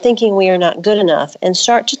stop thinking we are not good enough and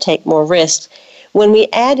start to take more risks. When we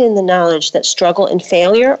add in the knowledge that struggle and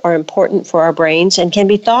failure are important for our brains and can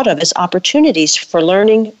be thought of as opportunities for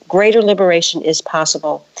learning, greater liberation is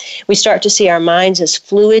possible. We start to see our minds as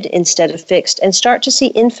fluid instead of fixed and start to see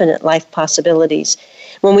infinite life possibilities.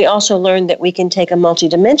 When we also learn that we can take a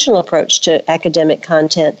multidimensional approach to academic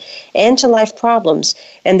content and to life problems,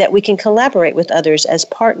 and that we can collaborate with others as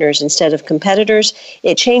partners instead of competitors,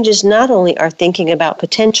 it changes not only our thinking about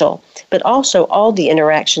potential, but also all the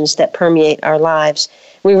interactions that permeate our lives.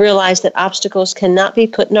 We realize that obstacles cannot be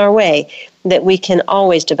put in our way, that we can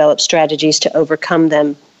always develop strategies to overcome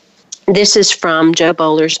them. This is from Jo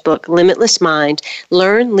Boaler's book, Limitless Mind,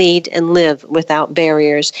 Learn, Lead, and Live Without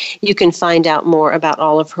Barriers. You can find out more about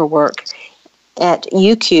all of her work at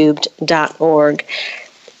ucubed.org.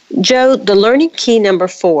 Jo, the learning key number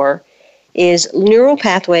 4 is neural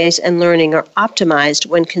pathways and learning are optimized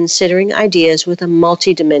when considering ideas with a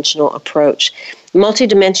multidimensional approach.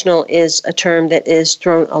 Multidimensional is a term that is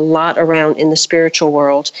thrown a lot around in the spiritual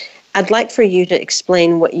world. I'd like for you to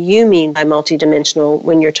explain what you mean by multidimensional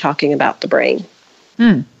when you're talking about the brain.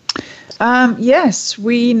 Yes,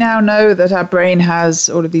 we now know that our brain has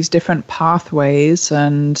all of these different pathways,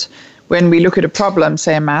 and when we look at a problem,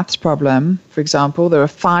 say a maths problem, for example, there are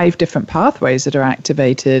 5 different pathways that are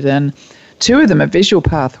activated, and 2 of them are visual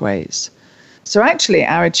pathways. So actually,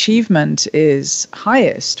 our achievement is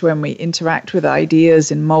highest when we interact with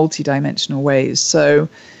ideas in multidimensional ways. So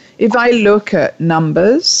if I look at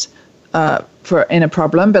numbers in a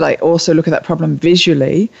problem, but I also look at that problem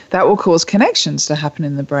visually, that will cause connections to happen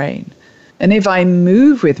in the brain. And if I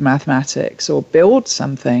move with mathematics or build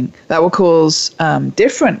something, that will cause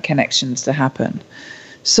different connections to happen.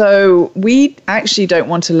 So we actually don't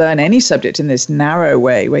want to learn any subject in this narrow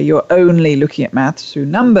way where you're only looking at maths through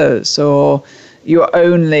numbers or you're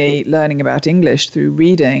only learning about English through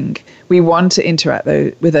reading. We want to interact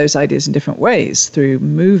with those ideas in different ways, through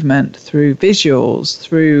movement, through visuals,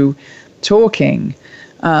 through talking.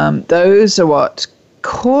 Those are what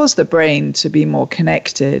cause the brain to be more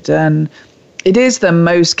connected. And it is the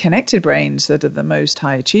most connected brains that are the most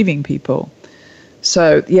high achieving people.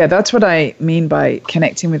 So, yeah, that's what I mean by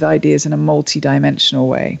connecting with ideas in a multidimensional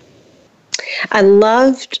way. I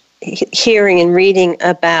loved hearing and reading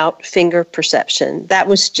about finger perception. That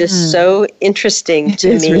was just so interesting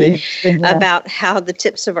to me, really interesting, about how the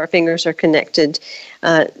tips of our fingers are connected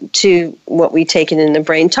to what we take in the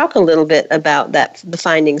brain. Talk a little bit about that, the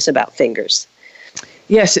findings about fingers.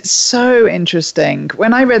 Yes, it's so interesting.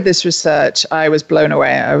 When I read this research, I was blown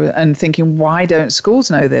away and thinking, why don't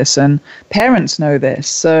schools know this and parents know this?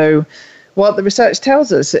 So what the research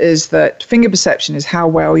tells us is that finger perception is how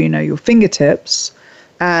well you know your fingertips,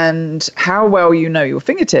 and how well you know your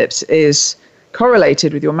fingertips is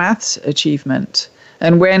correlated with your maths achievement.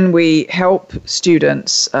 And when we help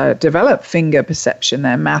students develop finger perception,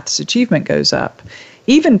 their maths achievement goes up.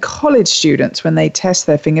 Even college students, when they test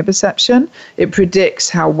their finger perception, it predicts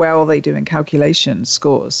how well they do in calculation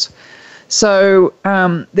scores. So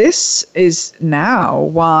this is now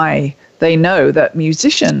why they know that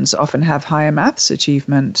musicians often have higher maths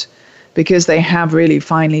achievement, because they have really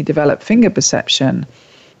finely developed finger perception.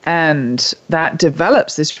 And that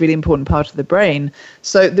develops this really important part of the brain.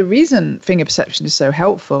 So the reason finger perception is so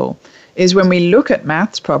helpful is when we look at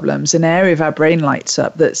maths problems, an area of our brain lights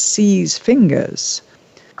up that sees fingers.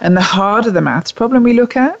 And the harder the maths problem we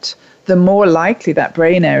look at, the more likely that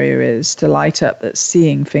brain area is to light up that's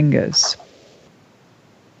seeing fingers.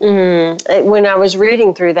 When I was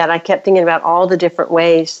reading through that, I kept thinking about all the different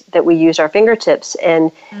ways that we use our fingertips.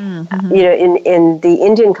 And, you know, in the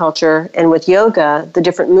Indian culture and with yoga, the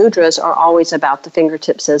different mudras are always about the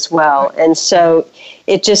fingertips as well. And so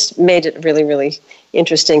it just made it really, really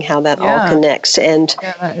interesting how that all connects. And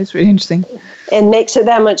that is really interesting. And makes it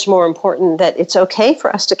that much more important that it's okay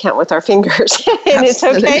for us to count with our fingers. And it's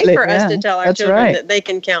okay for us to tell our children that they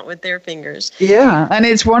can count with their fingers. Yeah, and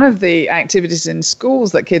it's one of the activities in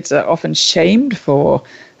schools that kids are often shamed for,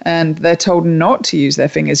 and they're told not to use their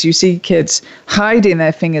fingers. You see kids hiding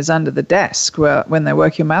their fingers under the desk when they're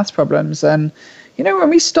working on maths problems. And, you know, when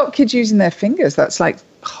we stop kids using their fingers, that's like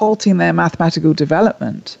halting their mathematical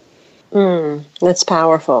development. That's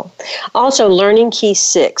powerful. Also, learning key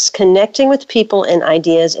 6, connecting with people and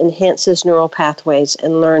ideas enhances neural pathways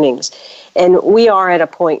and learnings. And we are at a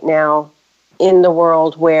point now in the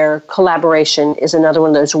world where collaboration is another one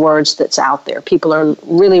of those words that's out there. People are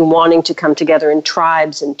really wanting to come together in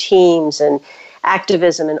tribes and teams and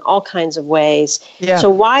activism in all kinds of ways. Yeah. So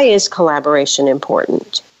why is collaboration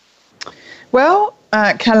important? Well,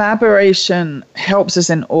 collaboration helps us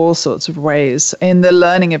in all sorts of ways. In the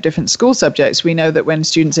learning of different school subjects, we know that when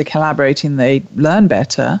students are collaborating, they learn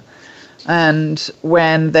better. And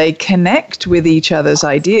when they connect with each other's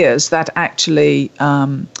ideas, that actually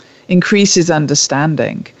increases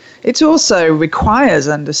understanding. It also requires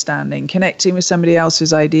understanding. Connecting with somebody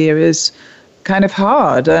else's idea is kind of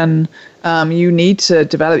hard, and you need to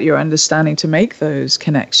develop your understanding to make those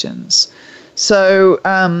connections. So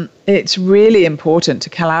it's really important to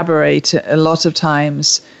collaborate. A lot of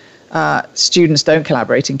times students don't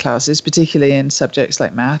collaborate in classes, particularly in subjects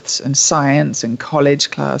like maths and science and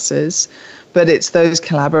college classes. But it's those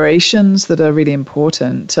collaborations that are really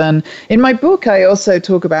important. And in my book, I also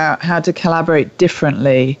talk about how to collaborate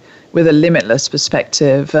differently with a limitless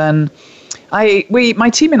perspective. And my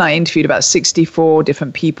team and I interviewed about 64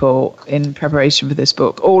 different people in preparation for this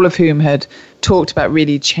book, all of whom had talked about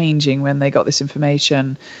really changing when they got this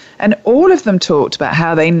information. And all of them talked about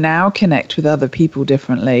how they now connect with other people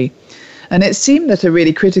differently. And it seemed that a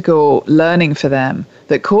really critical learning for them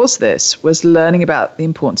that caused this was learning about the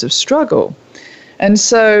importance of struggle. And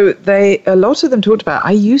so a lot of them talked about,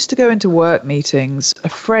 I used to go into work meetings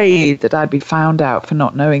afraid that I'd be found out for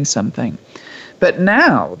not knowing something. But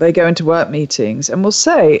now they go into work meetings and will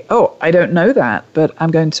say, oh, I don't know that, but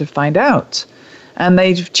I'm going to find out. And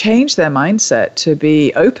they've changed their mindset to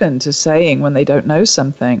be open to saying when they don't know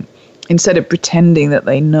something, instead of pretending that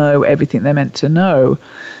they know everything they're meant to know.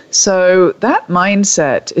 So that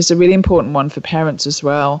mindset is a really important one for parents as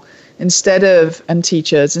well. And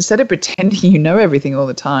teachers, instead of pretending you know everything all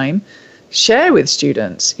the time, share with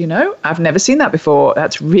students, I've never seen that before.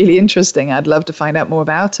 That's really interesting. I'd love to find out more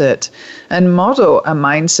about it. And model a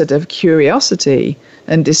mindset of curiosity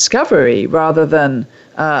and discovery rather than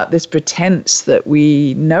this pretense that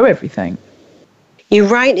we know everything. You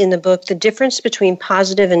write in the book, the difference between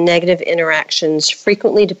positive and negative interactions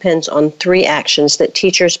frequently depends on 3 actions that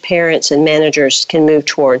teachers, parents, and managers can move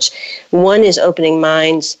towards. 1 is opening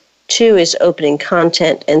minds, 2 is opening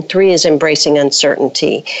content, and 3 is embracing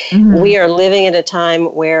uncertainty. Mm-hmm. We are living at a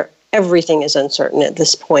time where everything is uncertain at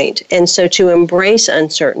this point. And so to embrace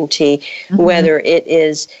uncertainty, mm-hmm. whether it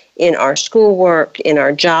is in our schoolwork, in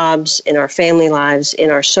our jobs, in our family lives, in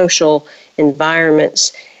our social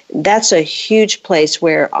environments, that's a huge place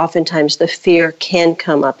where oftentimes the fear can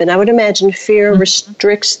come up. And I would imagine fear mm-hmm.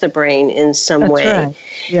 restricts the brain in some way. Right.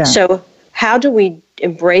 Yeah. So how do we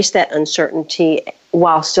embrace that uncertainty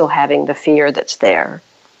while still having the fear that's there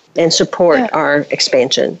and support our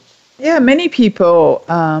expansion? Yeah, many people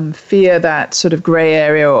fear that sort of gray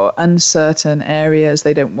area or uncertain areas.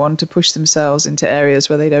 They don't want to push themselves into areas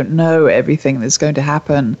where they don't know everything that's going to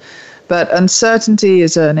happen. But uncertainty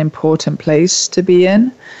is an important place to be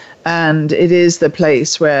in. And it is the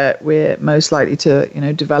place where we're most likely to,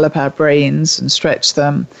 develop our brains and stretch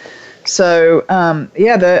them. So,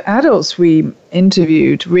 the adults we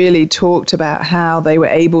interviewed really talked about how they were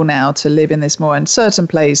able now to live in this more uncertain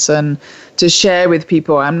place and to share with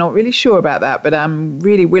people, I'm not really sure about that, but I'm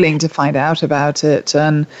really willing to find out about it.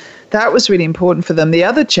 And that was really important for them. The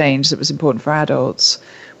other change that was important for adults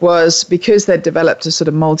was because they'd developed a sort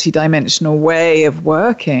of multidimensional way of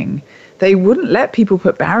working, they wouldn't let people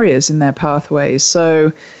put barriers in their pathways.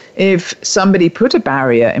 So if somebody put a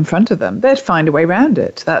barrier in front of them, they'd find a way around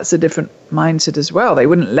it. That's a different mindset as well. They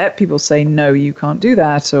wouldn't let people say, no, you can't do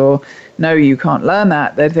that, or no, you can't learn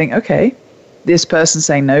that. They'd think, okay, this person's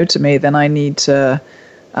saying no to me, then I need to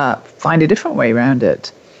find a different way around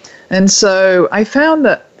it. And so I found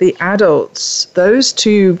that the adults, those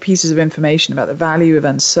 2 pieces of information about the value of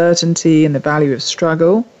uncertainty and the value of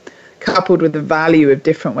struggle, coupled with the value of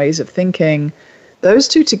different ways of thinking, those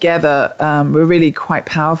 2 together were really quite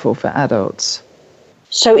powerful for adults.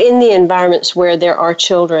 So in the environments where there are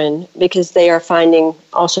children, because they are finding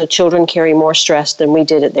also children carry more stress than we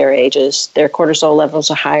did at their ages, their cortisol levels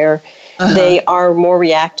are higher, they are more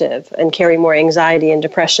reactive and carry more anxiety and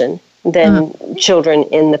depression than children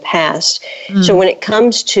in the past. So when it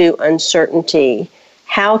comes to uncertainty,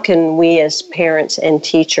 how can we as parents and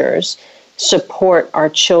teachers support our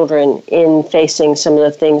children in facing some of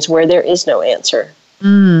the things where there is no answer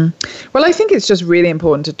Well, I think it's just really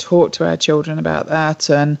important to talk to our children about that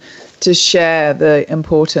and to share the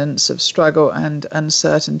importance of struggle and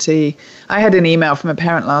uncertainty. I had an email from a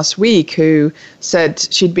parent last week who said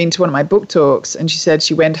she'd been to one of my book talks, and she said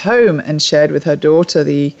she went home and shared with her daughter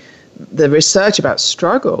the research about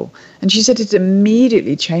struggle. And she said it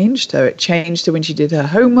immediately changed her. It changed her when she did her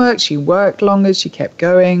homework. She worked longer. She kept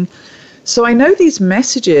going. So I know these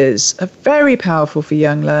messages are very powerful for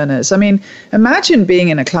young learners. I mean, imagine being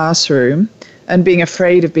in a classroom and being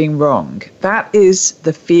afraid of being wrong. That is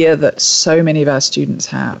the fear that so many of our students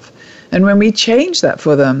have. And when we change that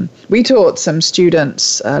for them, we taught some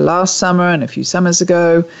students last summer and a few summers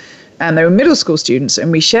ago, and they were middle school students,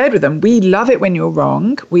 and we shared with them, we love it when you're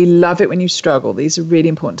wrong. We love it when you struggle. These are really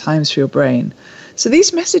important times for your brain. So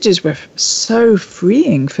these messages were so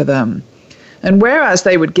freeing for them. And whereas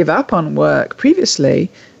they would give up on work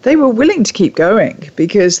previously, they were willing to keep going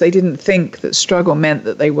because they didn't think that struggle meant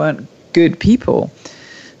that they weren't good people.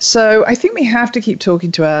 So I think we have to keep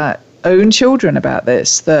talking to our own children about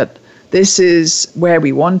this, that this is where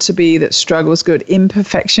we want to be, that struggle is good,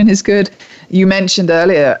 imperfection is good. You mentioned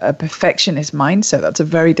earlier a perfectionist mindset. That's a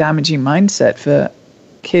very damaging mindset for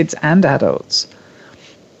kids and adults.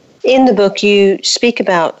 In the book, you speak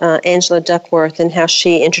about Angela Duckworth and how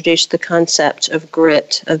she introduced the concept of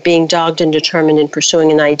grit, of being dogged and determined in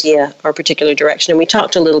pursuing an idea or a particular direction. And we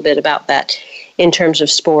talked a little bit about that in terms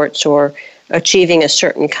of sports or achieving a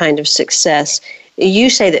certain kind of success.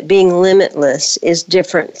 You say that being limitless is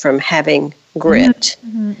different from having grit.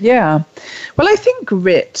 Mm-hmm. Yeah. Well, I think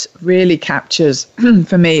grit really captures,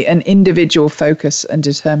 for me, an individual focus and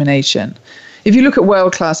determination. If you look at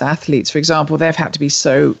world-class athletes, for example, they've had to be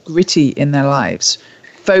so gritty in their lives,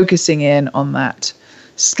 focusing in on that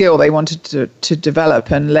skill they wanted to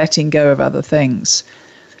develop and letting go of other things.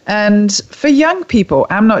 And for young people,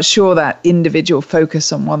 I'm not sure that individual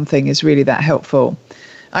focus on one thing is really that helpful.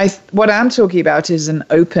 What I'm talking about is an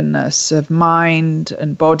openness of mind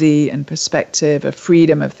and body and perspective, a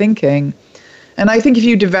freedom of thinking. And I think if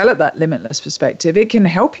you develop that limitless perspective, it can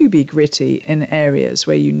help you be gritty in areas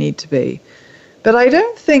where you need to be. But I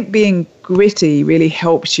don't think being gritty really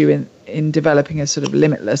helps you in developing a sort of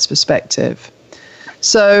limitless perspective.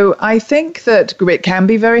 So I think that grit can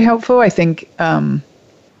be very helpful. I think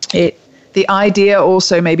the idea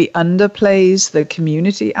also maybe underplays the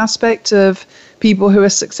community aspect of people who are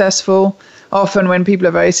successful. Often when people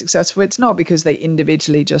are very successful, it's not because they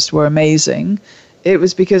individually just were amazing. It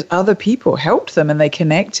was because other people helped them and they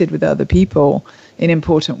connected with other people in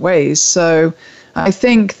important ways. So I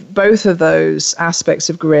think both of those aspects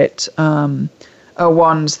of grit are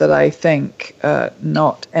ones that I think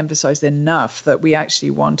not emphasized enough, that we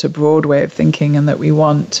actually want a broad way of thinking and that we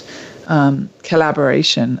want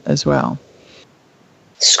collaboration as well.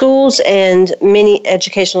 Schools and many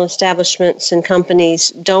educational establishments and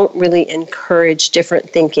companies don't really encourage different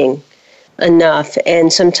thinking enough,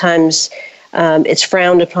 and sometimes it's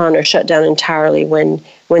frowned upon or shut down entirely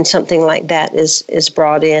when something like that is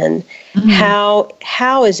brought in. Mm-hmm.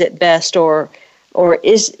 How is it best, or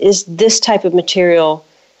is this type of material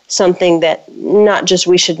something that not just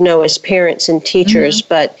we should know as parents and teachers,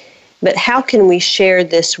 mm-hmm. but how can we share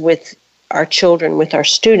this with our children, with our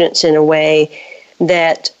students in a way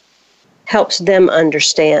that helps them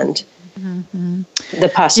understand mm-hmm. the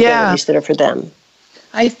possibilities that are for them?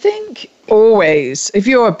 I think always, if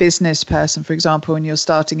you're a business person, for example, and you're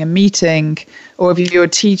starting a meeting, or if you're a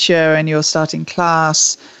teacher and you're starting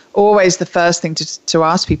class, always the first thing to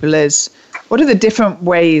ask people is, what are the different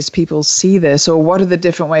ways people see this, or what are the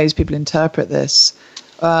different ways people interpret this?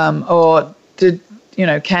 Or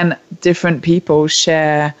can different people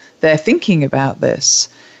share their thinking about this?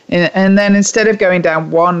 And then instead of going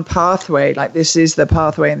down one pathway, like this is the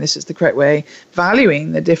pathway and this is the correct way,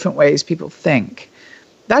 valuing the different ways people think.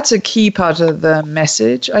 That's a key part of the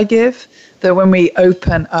message I give, that when we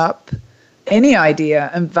open up any idea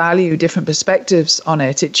and value different perspectives on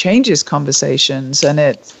it, it changes conversations and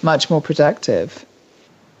it's much more productive.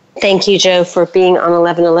 Thank you, Joe, for being on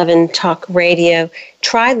 1111 Talk Radio.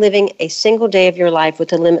 Try living a single day of your life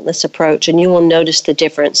with a limitless approach, and you will notice the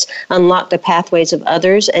difference. Unlock the pathways of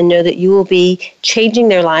others and know that you will be changing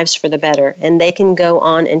their lives for the better, and they can go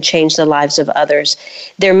on and change the lives of others.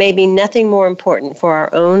 There may be nothing more important for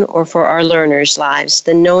our own or for our learners' lives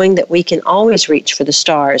than knowing that we can always reach for the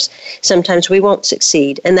stars. Sometimes we won't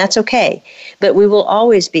succeed, and that's okay, but we will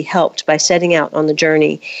always be helped by setting out on the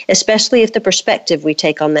journey, especially if the perspective we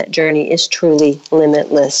take on that journey is truly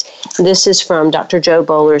limitless. This is from Dr. Joe Joe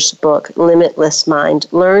Boaler's book, Limitless Mind,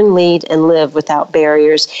 Learn, Lead, and Live Without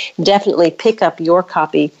Barriers. Definitely pick up your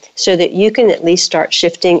copy so that you can at least start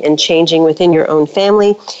shifting and changing within your own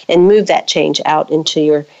family and move that change out into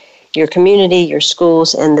your community, your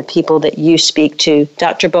schools, and the people that you speak to.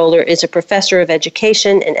 Dr. Boaler is a professor of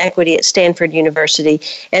education and equity at Stanford University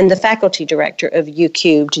and the faculty director of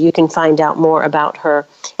UCubed. You can find out more about her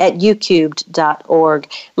at ucubed.org.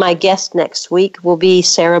 My guest next week will be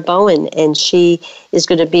Sarah Bowen, and she is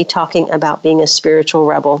going to be talking about being a spiritual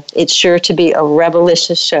rebel. It's sure to be a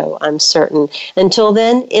rebelicious show, I'm certain. Until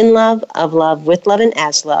then, in love, of love, with love, and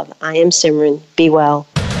as love, I am Simran. Be well.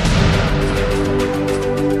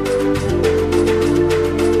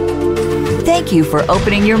 Thank you for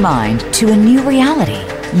opening your mind to a new reality,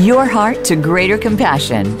 your heart to greater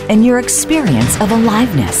compassion, and your experience of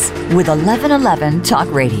aliveness with 1111 Talk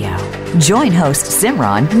Radio. Join host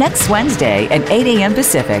Simran next Wednesday at 8 a.m.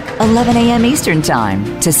 Pacific, 11 a.m. Eastern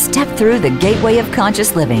Time to step through the gateway of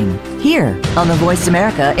conscious living here on the Voice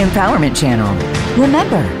America Empowerment Channel.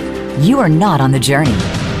 Remember, you are not on the journey.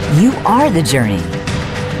 You are the journey.